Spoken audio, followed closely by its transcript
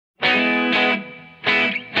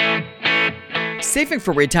Saving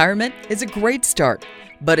for retirement is a great start,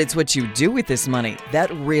 but it's what you do with this money that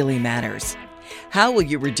really matters. How will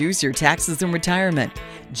you reduce your taxes in retirement,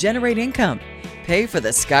 generate income, pay for the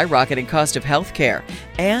skyrocketing cost of health care,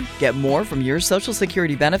 and get more from your Social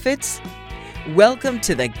Security benefits? Welcome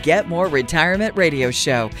to the Get More Retirement Radio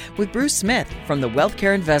Show with Bruce Smith from the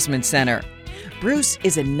WealthCare Investment Center. Bruce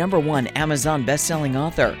is a #1 Amazon best-selling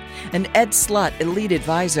author, an Ed Slott Elite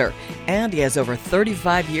Advisor, and he has over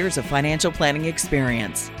 35 years of financial planning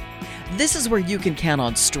experience. This is where you can count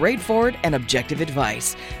on straightforward and objective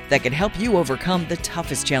advice that can help you overcome the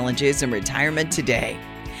toughest challenges in retirement today.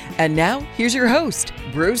 And now, here's your host,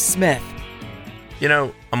 Bruce Smith. You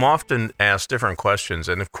know, I'm often asked different questions,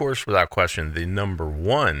 and of course, without question, the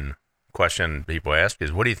 #1 question people ask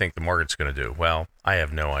is, what do you think the market's going to do? Well, I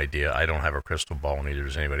have no idea. I don't have a crystal ball, neither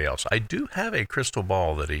does anybody else. I do have a crystal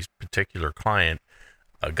ball that a particular client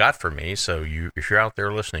got for me, so if you're out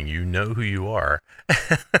there listening, you know who you are.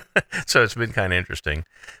 So it's been kind of interesting.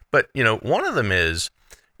 But, one of them is,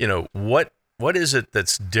 what is it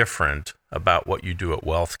that's different about what you do at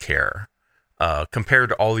WealthCare compared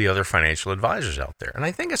to all the other financial advisors out there? And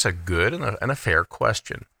I think it's a good and a fair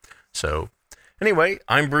question. So anyway,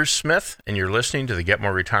 I'm Bruce Smith, and you're listening to the Get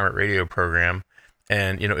More Retirement Radio program.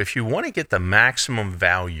 And, if you want to get the maximum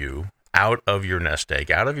value out of your nest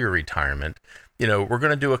egg, out of your retirement, we're going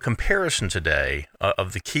to do a comparison today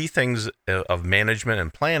of the key things of management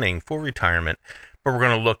and planning for retirement. But we're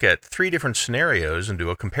going to look at 3 different scenarios and do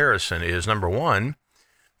a comparison. Is number 1,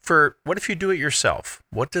 for what if you do it yourself?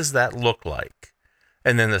 What does that look like?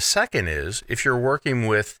 And then the second is, if you're working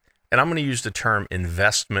with, and I'm going to use the term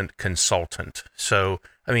investment consultant. So,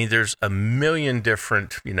 there's a million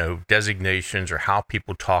different, designations or how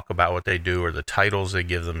people talk about what they do or the titles they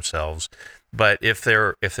give themselves. But if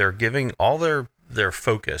they're giving all their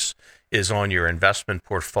focus is on your investment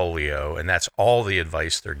portfolio, and that's all the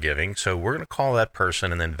advice they're giving. So we're going to call that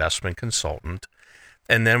person an investment consultant.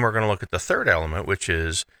 And then we're going to look at the third element, which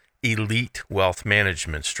is elite wealth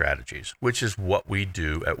management strategies, which is what we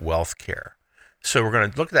do at WealthCare. So we're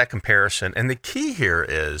going to look at that comparison. And the key here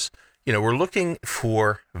is, we're looking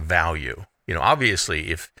for value.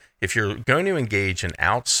 Obviously, if you're going to engage an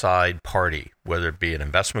outside party, whether it be an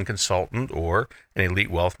investment consultant or an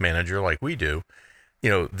elite wealth manager like we do,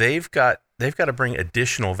 they've got to bring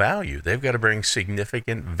additional value. They've got to bring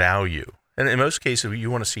significant value. And in most cases,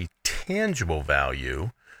 you want to see tangible value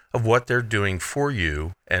of what they're doing for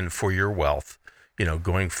you and for your wealth,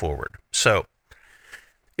 going forward. So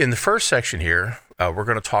in the first section here, we're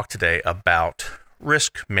going to talk today about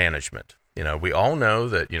risk management. We all know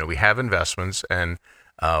that, we have investments, and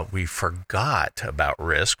we forgot about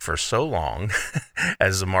risk for so long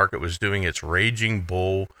as the market was doing its raging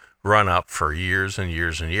bull run up for years and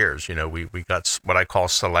years and years. We got what I call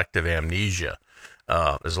selective amnesia.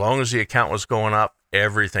 As long as the account was going up,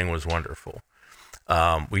 everything was wonderful.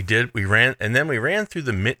 We ran through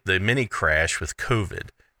the mini crash with COVID,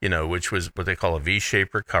 which was what they call a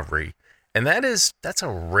V-shaped recovery. And that's a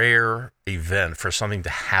rare event for something to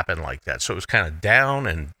happen like that. So it was kind of down,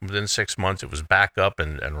 and within 6 months, it was back up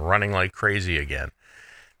and running like crazy again.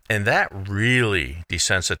 And that really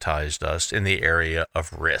desensitized us in the area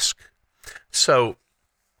of risk. So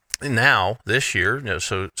now, this year,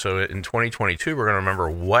 so in 2022, we're going to remember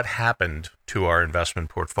what happened to our investment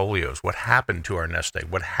portfolios, what happened to our nest egg,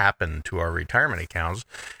 what happened to our retirement accounts,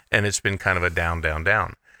 and it's been kind of a down, down,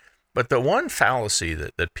 down. But the one fallacy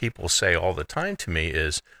that people say all the time to me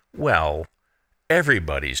is, well,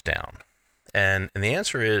 everybody's down. And the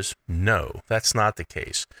answer is no, that's not the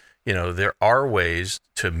case. There are ways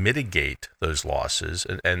to mitigate those losses,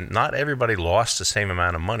 and not everybody lost the same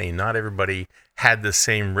amount of money. Not everybody had the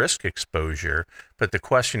same risk exposure. But the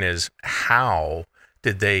question is, how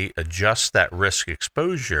did they adjust that risk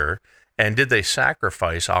exposure? And did they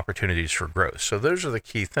sacrifice opportunities for growth? So those are the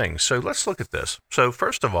key things. So let's look at this. So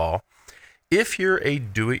first of all, if you're a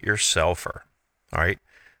do-it-yourselfer, all right,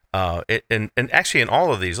 and actually in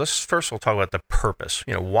all of these, we'll talk about the purpose.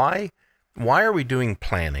 Why are we doing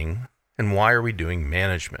planning and why are we doing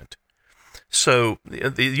management? So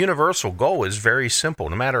the universal goal is very simple.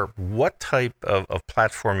 No matter what type of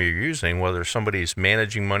platform you're using, whether somebody's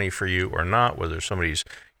managing money for you or not, whether somebody's,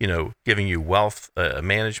 giving you wealth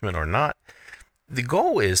management or not, the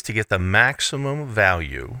goal is to get the maximum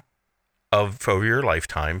value over your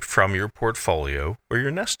lifetime from your portfolio or your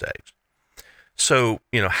nest eggs. So,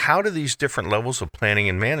 how do these different levels of planning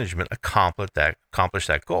and management accomplish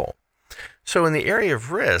that goal? So in the area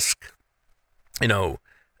of risk,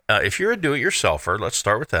 if you're a do-it-yourselfer, let's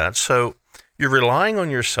start with that. So you're relying on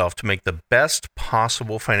yourself to make the best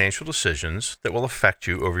possible financial decisions that will affect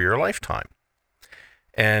you over your lifetime.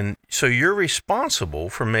 And so you're responsible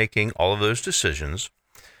for making all of those decisions.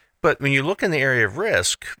 But when you look in the area of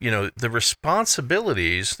risk, the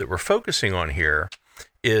responsibilities that we're focusing on here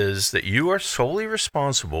is that you are solely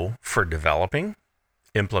responsible for developing,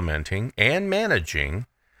 implementing, and managing,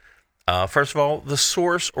 first of all, the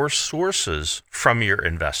source or sources from your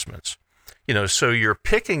investments. So you're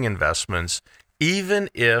picking investments, even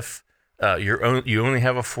if you only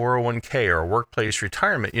have a 401k or a workplace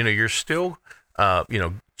retirement, you're still,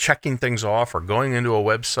 checking things off or going into a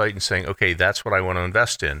website and saying, okay, that's what I want to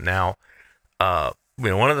invest in. Now,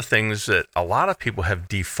 one of the things that a lot of people have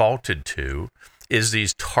defaulted to is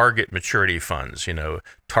these target maturity funds,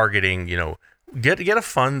 targeting, get a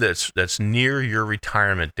fund that's near your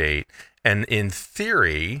retirement date. And in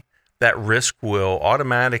theory, that risk will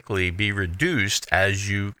automatically be reduced as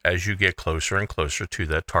you get closer and closer to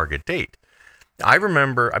that target date. I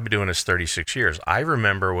remember, I've been doing this 36 years. I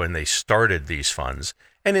remember when they started these funds,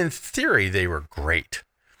 and in theory, they were great.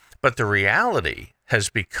 But the reality has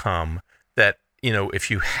become that, if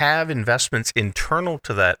you have investments internal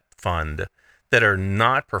to that fund that are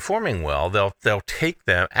not performing well, they'll take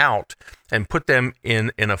them out and put them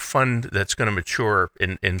in a fund that's going to mature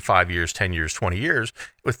in 5 years, 10 years, 20 years,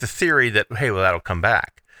 with the theory that, hey, well, that'll come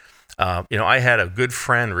back. I had a good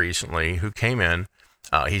friend recently who came in.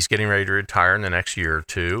 He's getting ready to retire in the next year or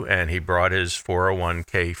two, and he brought his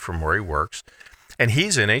 401k from where he works, and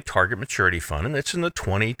he's in a target maturity fund, and it's in the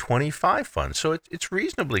 2025 fund. So it's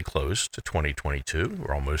reasonably close to 2022.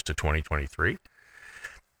 We're almost to 2023.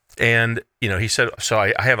 And, he said, so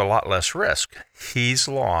I have a lot less risk. He's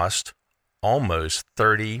lost almost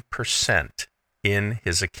 30% in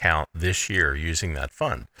his account this year using that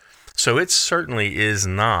fund. So it certainly is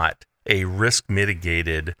not a risk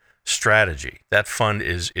mitigated strategy. That fund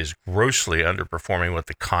is grossly underperforming what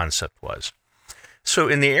the concept was. So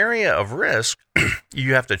in the area of risk,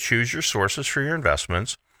 you have to choose your sources for your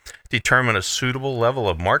investments, determine a suitable level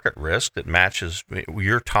of market risk that matches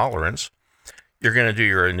your tolerance. You're going to do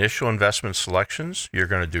your initial investment selections. You're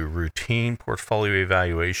going to do routine portfolio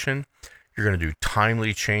evaluation. You're going to do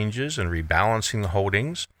timely changes and rebalancing the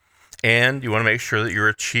holdings. And you want to make sure that you're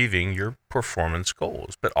achieving your performance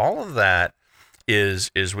goals. But all of that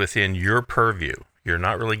is within your purview. You're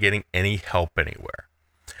not really getting any help anywhere.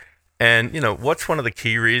 And, what's one of the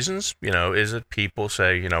key reasons, is that people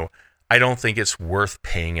say, I don't think it's worth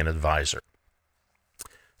paying an advisor.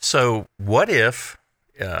 So what if,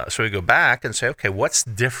 so we go back and say, okay, what's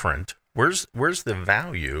different? Where's the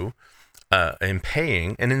value in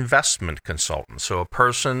paying an investment consultant? So a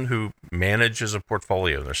person who manages a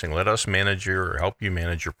portfolio, they're saying, let us manage or help you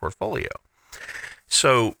manage your portfolio.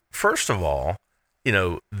 So first of all,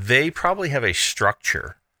 they probably have a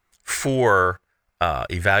structure for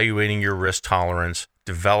evaluating your risk tolerance,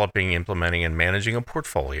 developing, implementing, and managing a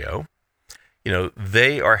portfolio.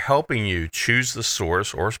 They are helping you choose the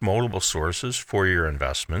source or multiple sources for your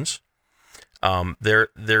investments.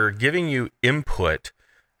 They're giving you input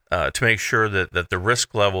to make sure that the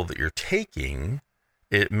risk level that you're taking,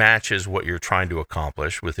 it matches what you're trying to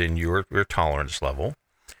accomplish within your tolerance level.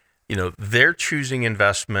 They're choosing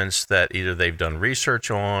investments that either they've done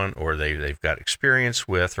research on or they've got experience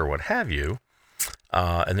with or what have you.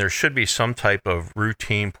 And there should be some type of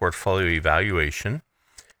routine portfolio evaluation.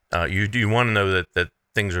 You want to know that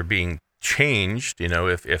things are being changed,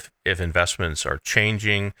 if investments are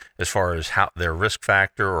changing as far as how their risk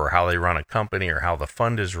factor or how they run a company or how the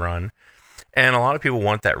fund is run. And a lot of people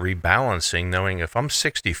want that rebalancing, knowing if I'm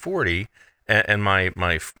 60-40 and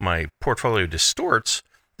my portfolio distorts,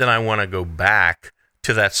 then I want to go back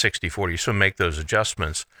to that 60-40. So make those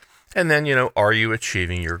adjustments. And then, are you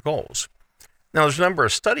achieving your goals? Now, there's a number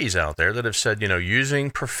of studies out there that have said, using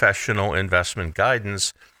professional investment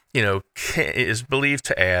guidance, is believed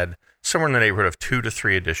to add somewhere in the neighborhood of 2 to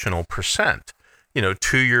 3 additional percent,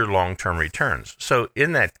 to your long-term returns. So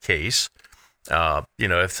in that case,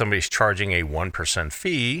 if somebody's charging a 1%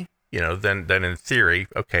 fee, then in theory,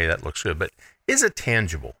 okay, that looks good. But is it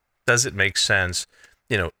tangible? Does it make sense?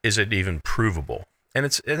 Is it even provable? And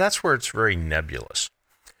that's where it's very nebulous.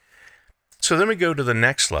 So then we go to the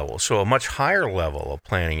next level. So a much higher level of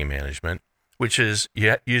planning and management, which is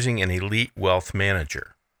using an elite wealth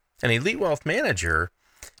manager. An elite wealth manager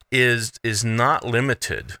is not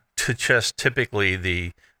limited to just typically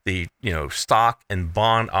the stock and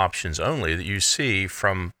bond options only that you see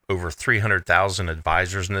from over 300,000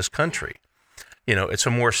 advisors in this country. It's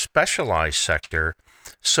a more specialized sector.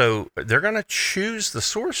 So they're going to choose the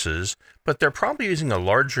sources, but they're probably using a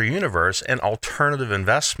larger universe and alternative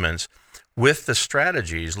investments with the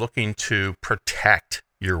strategies looking to protect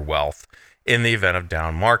your wealth in the event of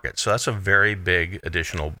down market. So that's a very big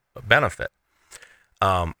additional benefit.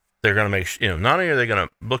 They're going to make, not only are they going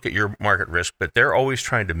to look at your market risk, but they're always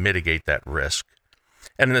trying to mitigate that risk.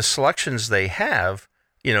 And in the selections they have,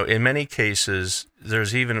 in many cases,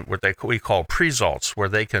 there's even what we call pre-salts, where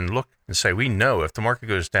they can look and say, we know if the market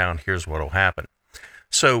goes down, here's what will happen.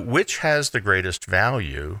 So which has the greatest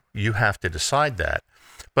value? You have to decide that.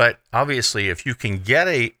 But obviously, if you can get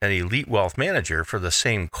an elite wealth manager for the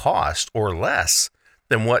same cost or less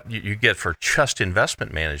than what you get for just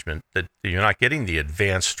investment management, that you're not getting the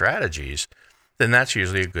advanced strategies, then that's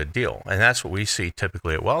usually a good deal. And that's what we see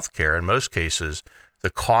typically at WealthCare. In most cases, the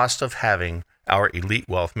cost of having our elite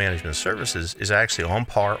wealth management services is actually on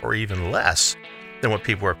par or even less than what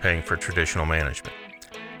people are paying for traditional management.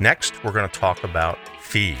 Next, we're going to talk about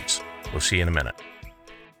fees. We'll see you in a minute.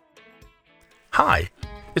 Hi,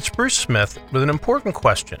 it's Bruce Smith with an important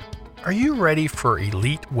question. Are you ready for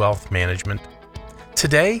elite wealth management?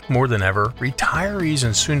 Today, more than ever, retirees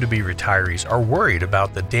and soon-to-be retirees are worried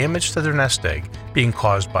about the damage to their nest egg being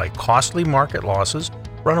caused by costly market losses,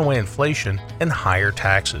 runaway inflation, and higher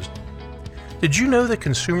taxes. Did you know that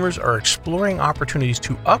consumers are exploring opportunities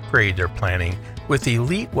to upgrade their planning with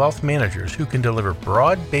elite wealth managers who can deliver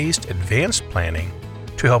broad-based advanced planning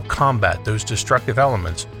to help combat those destructive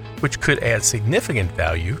elements, which could add significant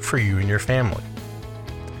value for you and your family?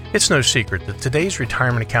 It's no secret that today's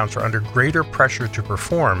retirement accounts are under greater pressure to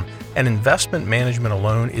perform, and investment management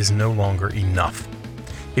alone is no longer enough.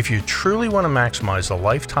 If you truly want to maximize the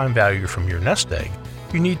lifetime value from your nest egg,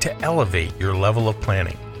 you need to elevate your level of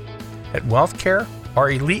planning. At WealthCare,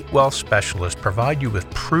 our elite wealth specialists provide you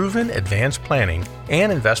with proven advanced planning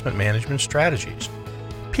and investment management strategies.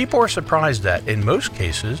 People are surprised that, in most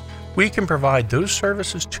cases, we can provide those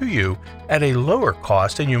services to you at a lower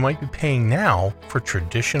cost than you might be paying now for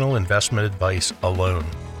traditional investment advice alone.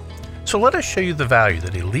 So let us show you the value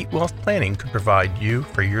that Elite Wealth Planning could provide you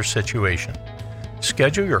for your situation.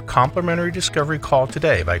 Schedule your complimentary discovery call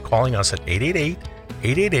today by calling us at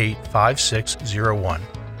 888-888-5601.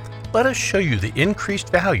 Let us show you the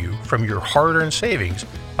increased value from your hard-earned savings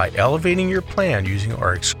by elevating your plan using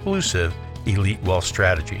our exclusive Elite Wealth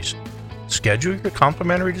strategies. Schedule your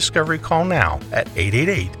complimentary discovery call now at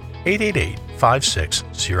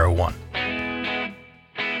 888-888-5601.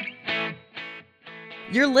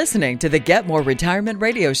 You're listening to the Get More Retirement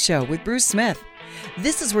Radio Show with Bruce Smith.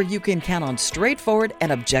 This is where you can count on straightforward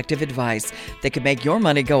and objective advice that can make your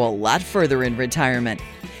money go a lot further in retirement.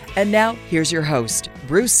 And now, here's your host,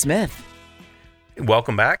 Bruce Smith.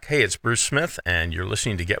 Welcome back. Hey, it's Bruce Smith, and you're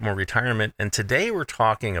listening to Get More Retirement. And today we're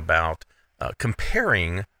talking about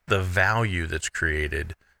comparing the value that's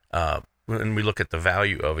created when we look at the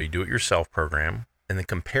value of a do-it-yourself program, and then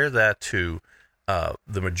compare that to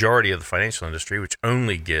the majority of the financial industry, which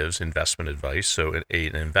only gives investment advice, so an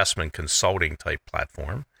investment consulting type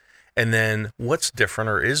platform. And then what's different,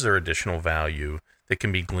 or is there additional value that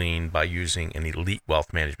can be gleaned by using an elite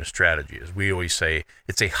wealth management strategy? As we always say,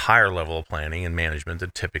 it's a higher level of planning and management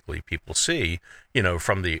that typically people see,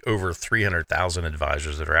 from the over 300,000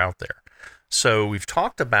 advisors that are out there. So we've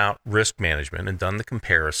talked about risk management and done the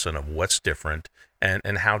comparison of what's different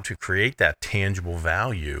and how to create that tangible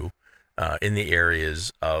value in the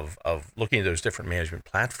areas of looking at those different management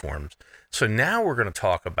platforms. So now we're going to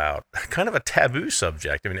talk about kind of a taboo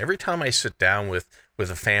subject. I mean, every time I sit down with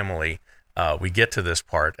a family, we get to this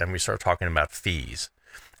part and we start talking about fees.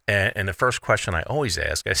 And the first question I always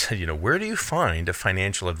ask, I said, where do you find a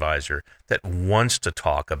financial advisor that wants to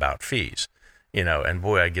talk about fees? And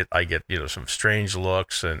boy, I get some strange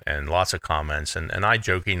looks and lots of comments. And I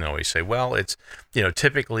jokingly always say, well, it's,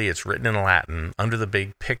 typically it's written in Latin under the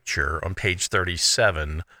big picture on page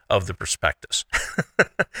 37 of the prospectus.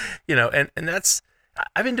 And that's,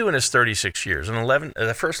 I've been doing this 36 years. And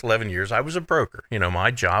the first 11 years, I was a broker. My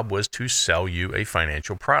job was to sell you a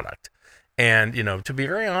financial product. And, to be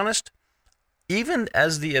very honest, even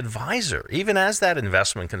as the advisor, even as that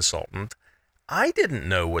investment consultant, I didn't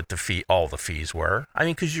know what all the fees were. I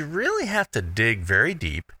mean, because you really have to dig very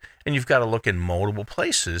deep, and you've got to look in multiple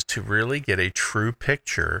places to really get a true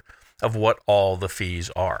picture of what all the fees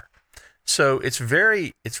are. So it's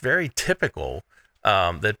very typical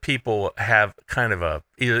that people have kind of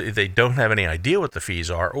either they don't have any idea what the fees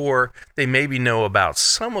are, or they maybe know about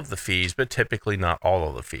some of the fees, but typically not all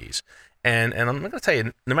of the fees. And I'm going to tell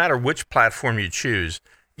you, no matter which platform you choose,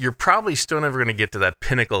 you're probably still never going to get to that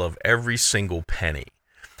pinnacle of every single penny.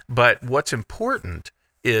 But what's important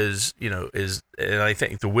is, and I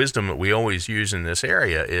think the wisdom that we always use in this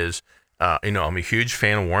area is, I'm a huge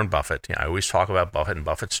fan of Warren Buffett. I always talk about Buffett and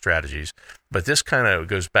Buffett's strategies, but this kind of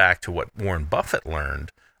goes back to what Warren Buffett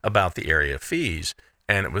learned about the area of fees.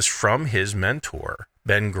 And it was from his mentor,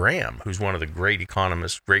 Ben Graham, who's one of the great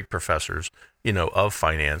economists, great professors, of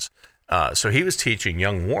finance. So he was teaching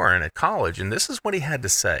young Warren at college, and this is what he had to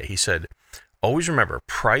say. He said, always remember,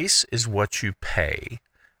 price is what you pay,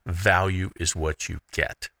 value is what you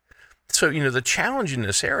get. So, the challenge in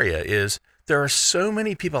this area is there are so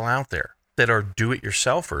many people out there that are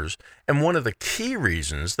do-it-yourselfers. And one of the key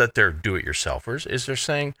reasons that they're do-it-yourselfers is they're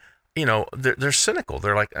saying, they're cynical.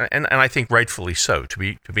 They're like, and I think rightfully so,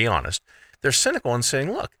 to be honest, they're cynical and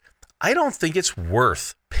saying, look, I don't think it's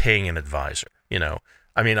worth paying an advisor.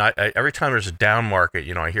 I mean, I every time there's a down market,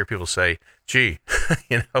 I hear people say, gee,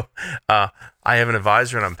 I have an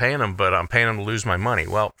advisor and I'm paying them, but I'm paying them to lose my money.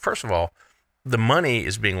 Well, first of all, the money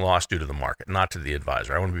is being lost due to the market, not to the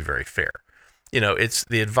advisor. I want to be very fair. It's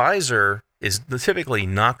the advisor is typically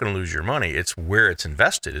not going to lose your money. It's where it's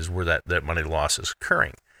invested is where that money loss is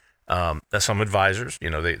occurring. Some advisors,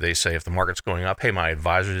 they say if the market's going up, hey, my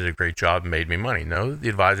advisor did a great job and made me money. No, the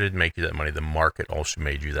advisor didn't make you that money. The market also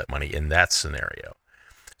made you that money in that scenario.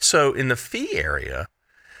 So in the fee area,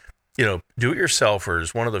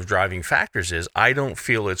 do-it-yourselfers, one of the driving factors is I don't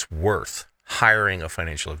feel it's worth hiring a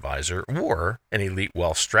financial advisor or an elite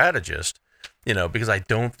wealth strategist, because I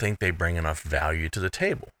don't think they bring enough value to the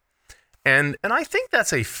table. And I think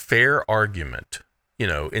that's a fair argument,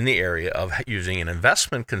 in the area of using an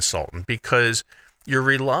investment consultant, because you're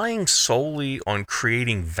relying solely on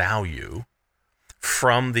creating value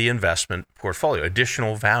from the investment portfolio,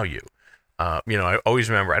 additional value. I always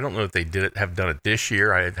remember, I don't know if they have done it this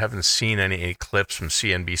year. I haven't seen any clips from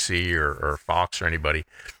CNBC or Fox or anybody.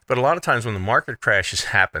 But a lot of times when the market crashes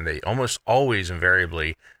happen, they almost always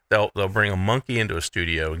invariably, they'll bring a monkey into a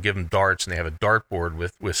studio and give them darts, and they have a dartboard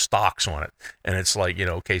with stocks on it. And it's like,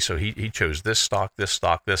 okay, so he chose this stock, this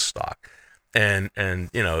stock, this stock. And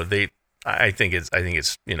I think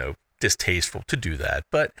it's distasteful to do that.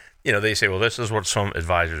 But, they say, well, this is what some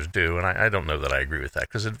advisors do. And I don't know that I agree with that,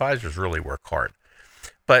 because advisors really work hard.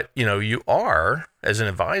 But, you are, as an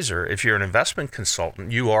advisor, if you're an investment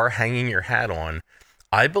consultant, you are hanging your hat on,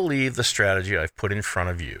 I believe the strategy I've put in front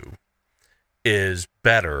of you is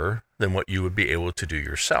better than what you would be able to do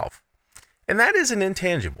yourself. And that is an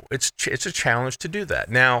intangible. It's a challenge to do that.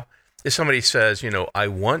 Now, if somebody says, I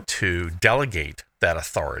want to delegate that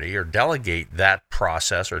authority or delegate that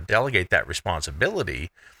process or delegate that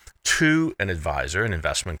responsibility to an advisor, an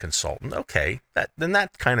investment consultant, okay, then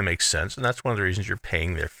that kind of makes sense. And that's one of the reasons you're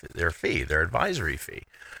paying their fee, their advisory fee.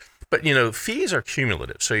 But, fees are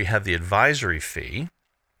cumulative. So you have the advisory fee,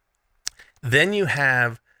 then you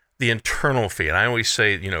have the internal fee. And I always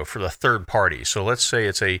say, for the third party. So let's say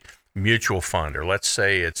it's a mutual fund, or let's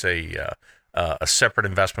say it's a separate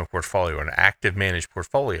investment portfolio, an active managed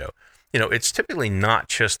portfolio. It's typically not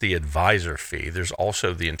just the advisor fee. There's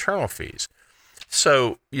also the internal fees.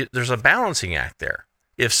 So there's a balancing act there.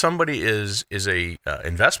 If somebody is a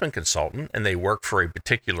investment consultant and they work for a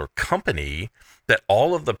particular company that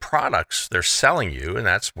all of the products they're selling you, and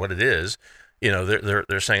that's what it is,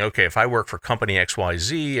 they're saying, okay, if I work for company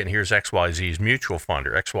XYZ and here's XYZ's mutual fund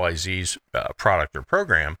or XYZ's product or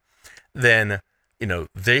program, then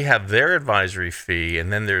they have their advisory fee,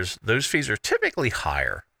 and then those fees are typically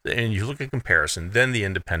higher. And you look at comparison, than the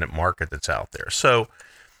independent market that's out there. So,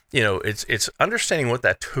 it's understanding what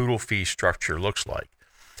that total fee structure looks like.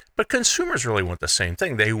 But consumers really want the same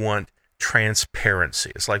thing. They want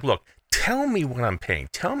transparency. It's like, look, tell me what I'm paying.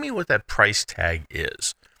 Tell me what that price tag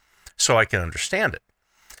is so I can understand it.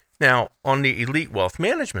 Now, on the elite wealth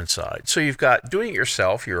management side, so you've got doing it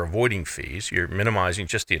yourself, you're avoiding fees, you're minimizing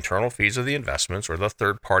just the internal fees of the investments or the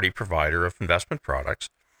third-party provider of investment products.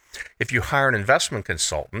 If you hire an investment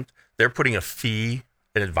consultant, they're putting a fee,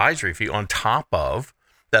 an advisory fee on top of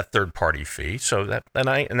that third-party fee. So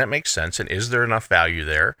that makes sense. And is there enough value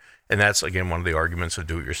there? And that's, again, one of the arguments of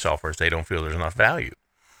do-it-yourselfers. They don't feel there's enough value.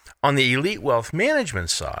 On the elite wealth management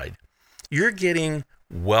side, you're getting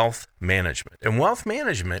wealth management. And wealth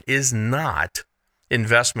management is not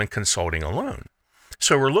investment consulting alone.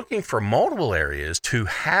 So we're looking for multiple areas to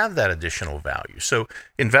have that additional value. So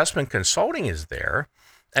investment consulting is there.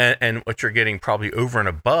 And what you're getting probably over and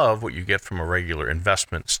above what you get from a regular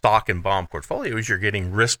investment stock and bond portfolio is you're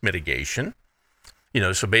getting risk mitigation,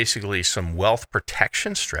 so basically some wealth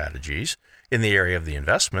protection strategies in the area of the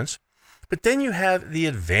investments. But then you have the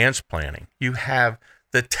advanced planning. You have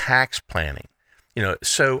the tax planning.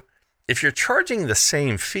 So if you're charging the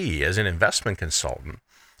same fee as an investment consultant,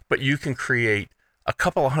 but you can create a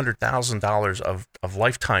couple of $100,000 of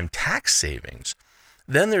lifetime tax savings,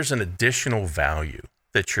 then there's an additional value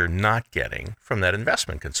that you're not getting from that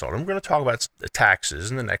investment consultant. We're going to talk about the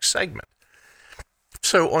taxes in the next segment.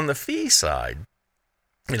 So on the fee side,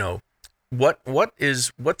 which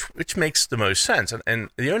makes the most sense? And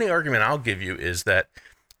the only argument I'll give you is that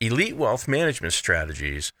elite wealth management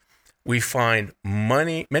strategies, we find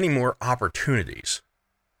many more opportunities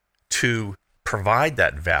to provide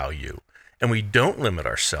that value, and we don't limit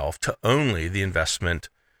ourselves to only the investment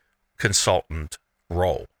consultant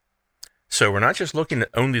role. So we're not just looking at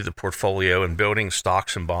only the portfolio and building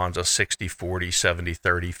stocks and bonds, a 60-40, 70-30,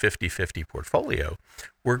 50-50 portfolio.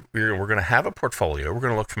 We're going to have a portfolio. We're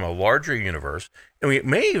going to look from a larger universe, and we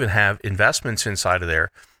may even have investments inside of there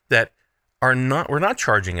that we're not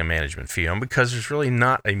charging a management fee on, because there's really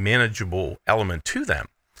not a manageable element to them.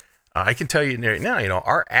 I can tell you right now,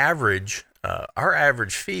 our average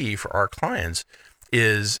fee for our clients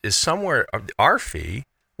is somewhere. Our fee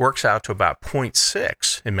works out to about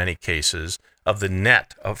 0.6 in many cases of the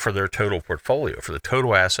net for their total portfolio, for the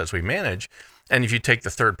total assets we manage. And if you take the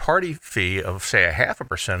third party fee of, say,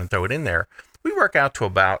 0.5% and throw it in there, it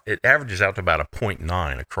averages out to about a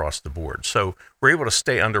 0.9 across the board. So we're able to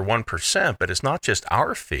stay under 1%, but it's not just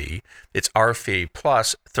our fee, it's our fee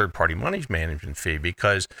plus third party money management fee,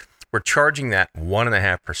 because we're charging that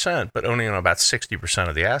 1.5%, but only on about 60%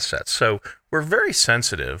 of the assets. So we're very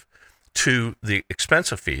sensitive to the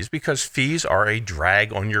expensive fees, because fees are a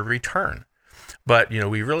drag on your return. But,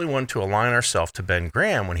 we really want to align ourselves to Ben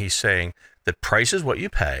Graham when he's saying that price is what you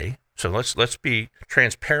pay. So let's be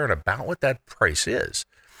transparent about what that price is.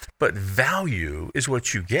 But value is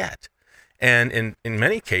what you get. And in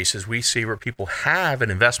many cases, we see where people have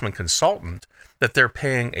an investment consultant that they're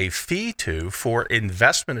paying a fee to for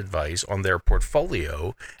investment advice on their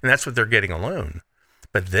portfolio, and that's what they're getting alone.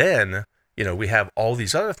 But then we have all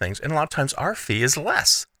these other things, and a lot of times our fee is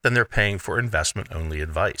less than they're paying for investment-only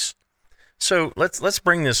advice. So let's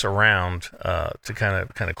bring this around to kind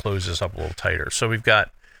of close this up a little tighter. So we've got,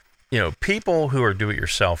 people who are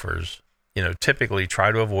do-it-yourselfers, typically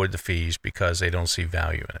try to avoid the fees because they don't see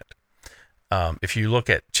value in it. If you look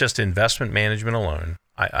at just investment management alone,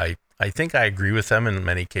 I think I agree with them in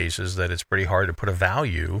many cases that it's pretty hard to put a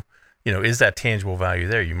value. Is that tangible value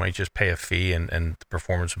there? You might just pay a fee and the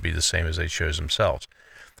performance would be the same as they chose themselves.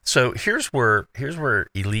 So here's where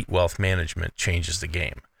elite wealth management changes the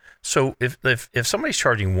game. So if somebody's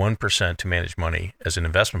charging 1% to manage money as an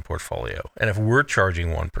investment portfolio, and if we're charging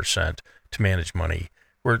 1% to manage money,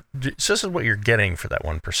 this is what you're getting for that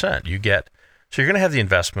 1%. So you're going to have the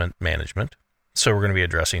investment management. So we're going to be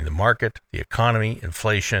addressing the market, the economy,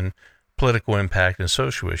 inflation, political impact, and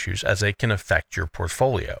social issues as they can affect your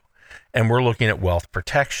portfolio. And we're looking at wealth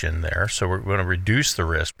protection there. So we're going to reduce the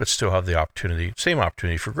risk, but still have the same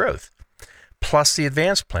opportunity for growth. Plus the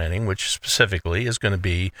advanced planning, which specifically is going to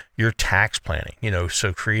be your tax planning,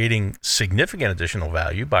 so creating significant additional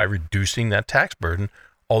value by reducing that tax burden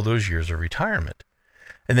all those years of retirement.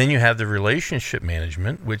 And then you have the relationship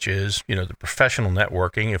management, which is, the professional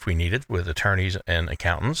networking, if we need it, with attorneys and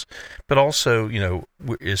accountants. But also,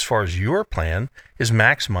 as far as your plan, is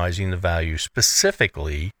maximizing the value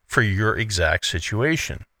specifically for your exact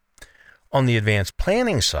situation. On the advanced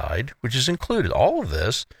planning side, which is included all of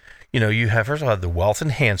this, you have, first of all, the wealth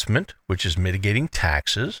enhancement, which is mitigating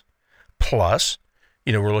taxes, plus,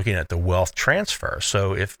 we're looking at the wealth transfer.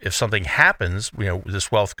 So if something happens,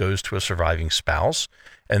 this wealth goes to a surviving spouse,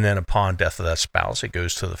 and then upon death of that spouse, it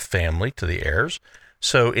goes to the family, to the heirs.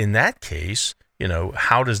 So in that case,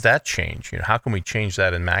 how does that change? How can we change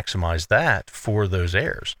that and maximize that for those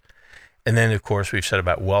heirs? And then, of course, we've said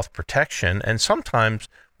about wealth protection, and sometimes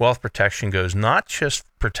wealth protection goes not just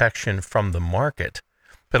protection from the market,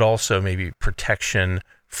 but also maybe protection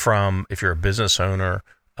from, if you're a business owner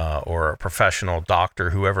or a professional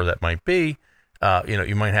doctor, whoever that might be,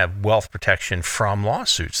 you might have wealth protection from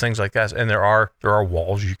lawsuits, things like that. And there are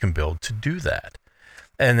walls you can build to do that.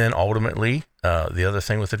 And then ultimately, the other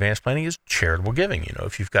thing with advanced planning is charitable giving.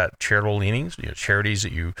 If you've got charitable leanings, charities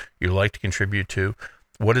that you like to contribute to,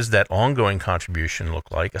 what does that ongoing contribution look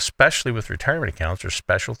like? Especially with retirement accounts, there's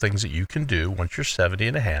special things that you can do once you're 70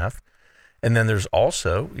 and a half. And then there's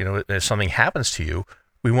also, if something happens to you,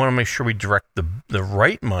 we want to make sure we direct the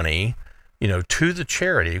right money, to the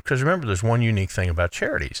charity. Because remember, there's one unique thing about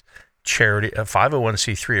charities. A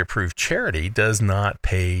 501c3 approved charity does not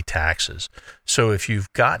pay taxes. So if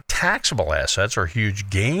you've got taxable assets or huge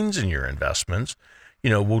gains in your investments,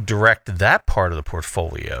 we'll direct that part of the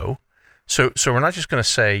portfolio. So we're not just going to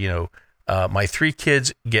say, my 3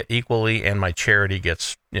 kids get equally and my charity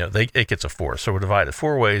gets, it gets a fourth. So we're divided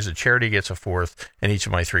 4 ways. The charity gets a fourth and each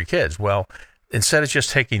of my 3 kids. Well, instead of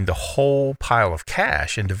just taking the whole pile of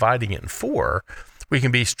cash and dividing it in 4, We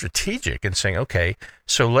can be strategic in saying, okay,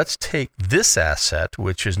 so let's take this asset,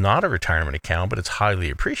 which is not a retirement account, but it's highly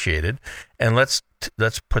appreciated, and let's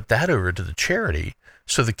put that over to the charity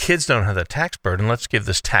so the kids don't have that tax burden. Let's give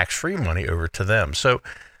this tax-free money over to them. So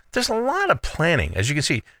there's a lot of planning. As you can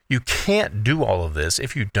see, you can't do all of this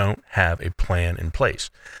if you don't have a plan in place.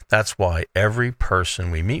 That's why every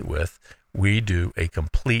person we meet with, we do a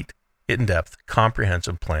complete, in-depth,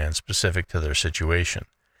 comprehensive plan specific to their situation.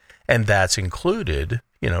 And that's included,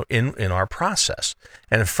 in our process.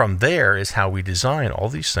 And from there is how we design all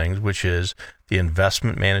these things, which is the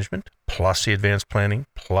investment management, plus the advanced planning,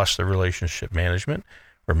 plus the relationship management.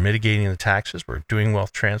 We're mitigating the taxes. We're doing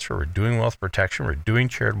wealth transfer. We're doing wealth protection. We're doing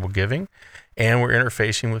charitable giving. And we're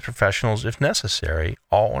interfacing with professionals if necessary,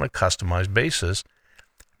 all on a customized basis,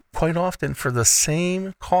 quite often for the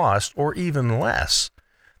same cost or even less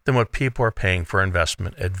than what people are paying for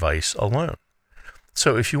investment advice alone.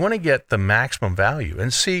 So if you want to get the maximum value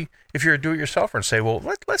and see, if you're a do-it-yourselfer and say, well,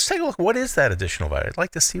 let's take a look. What is that additional value? I'd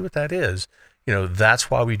like to see what that is. That's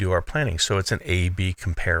why we do our planning. So it's an A-B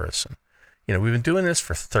comparison. We've been doing this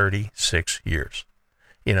for 36 years,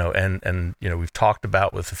 and we've talked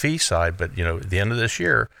about with the fee side, but, at the end of this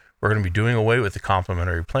year, we're going to be doing away with the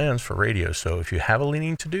complimentary plans for radio. So if you have a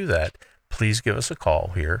leaning to do that, please give us a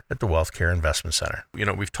call here at the WealthCare Investment Center.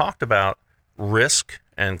 We've talked about risk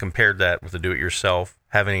and compared that with the do-it-yourself,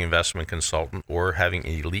 having an investment consultant, or having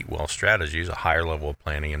Elite Wealth Strategies, a higher level of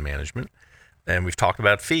planning and management. And we've talked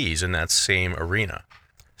about fees in that same arena.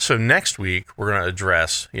 So next week, we're going to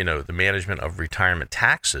address, the management of retirement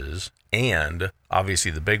taxes. And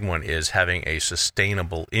obviously the big one is having a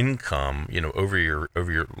sustainable income, over your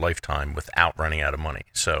lifetime without running out of money.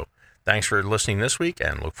 So thanks for listening this week,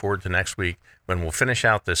 and look forward to next week when we'll finish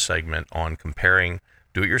out this segment on comparing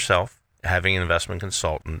do-it-yourself, having an investment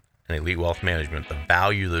consultant, and Elite Wealth Management, the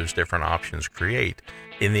value those different options create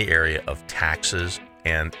in the area of taxes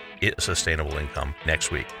and sustainable income next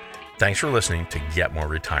week. Thanks for listening to Get More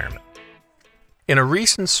Retirement. In a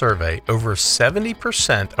recent survey, over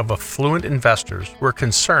 70% of affluent investors were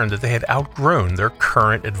concerned that they had outgrown their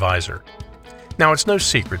current advisor. Now, it's no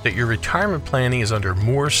secret that your retirement planning is under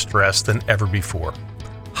more stress than ever before.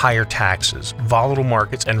 Higher taxes, volatile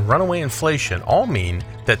markets, and runaway inflation all mean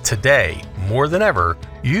that today, more than ever,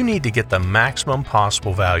 you need to get the maximum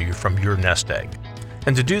possible value from your nest egg.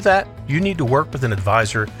 And to do that, you need to work with an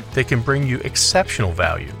advisor that can bring you exceptional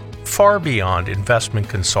value, far beyond investment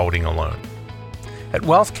consulting alone. At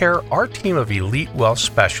WealthCare, our team of elite wealth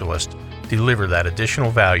specialists deliver that additional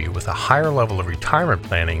value with a higher level of retirement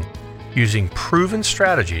planning using proven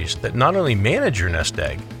strategies that not only manage your nest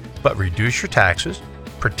egg, but reduce your taxes,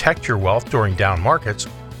 protect your wealth during down markets,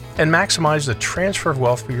 and maximize the transfer of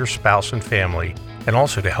wealth for your spouse and family, and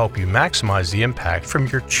also to help you maximize the impact from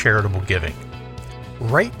your charitable giving.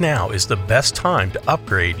 Right now is the best time to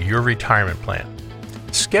upgrade your retirement plan.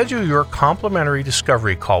 Schedule your complimentary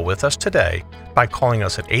discovery call with us today by calling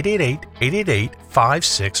us at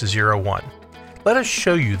 888-888-5601. Let us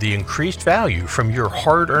show you the increased value from your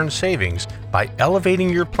hard-earned savings by elevating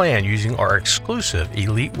your plan using our exclusive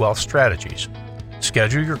Elite Wealth Strategies.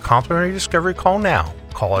 Schedule your complimentary discovery call now.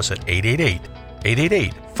 Call us at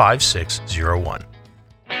 888-888-5601.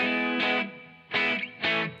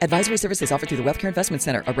 Advisory services offered through the WealthCare Investment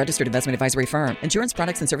Center, a registered investment advisory firm. Insurance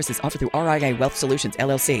products and services offered through RIA Wealth Solutions,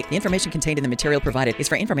 LLC. The information contained in the material provided is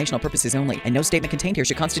for informational purposes only, and no statement contained here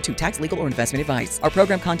should constitute tax, legal, or investment advice. Our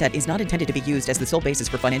program content is not intended to be used as the sole basis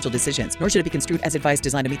for financial decisions, nor should it be construed as advice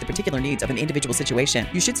designed to meet the particular needs of an individual situation.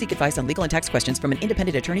 You should seek advice on legal and tax questions from an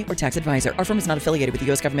independent attorney or tax advisor. Our firm is not affiliated with the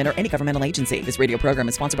U.S. government or any governmental agency. This radio program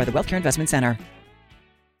is sponsored by the WealthCare Investment Center.